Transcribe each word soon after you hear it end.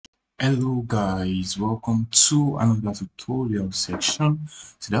Hello guys, welcome to another tutorial section.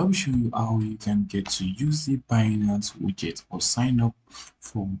 Today I will show you how you can get to use the Binance widget or sign up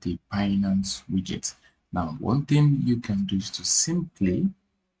for the Binance widget. Now one thing you can do is to simply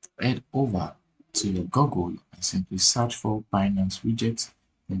head over to your Google and simply search for Binance widget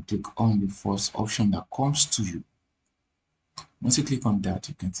and click on the first option that comes to you. Once you click on that,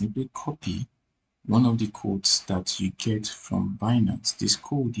 you can simply copy one of the codes that you get from Binance. This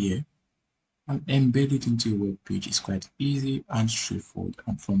code here, and embed it into your web page. Is quite easy and straightforward,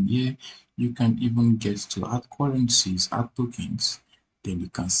 and from here you can even get to add currencies, add tokens. Then you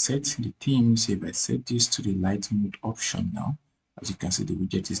can set the theme. Say if I set this to the light mode option now, as you can see the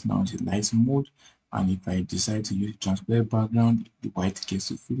widget is now in the light mode, and if I decide to use transparent background, the white gets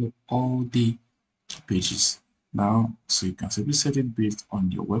to fill up all the pages now. So you can simply set it based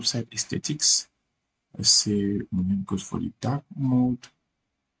on your website aesthetics. Let's say we go for the dark mode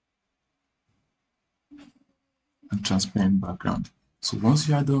and transparent background. So once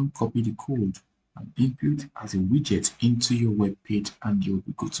you are done, copy the code and input as a widget into your web page and you'll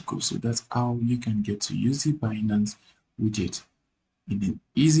be good to go. So that's how you can get to use the Binance widget in an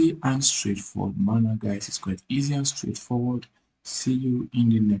easy and straightforward manner, guys. It's quite easy and straightforward. See you in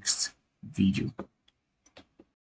the next video.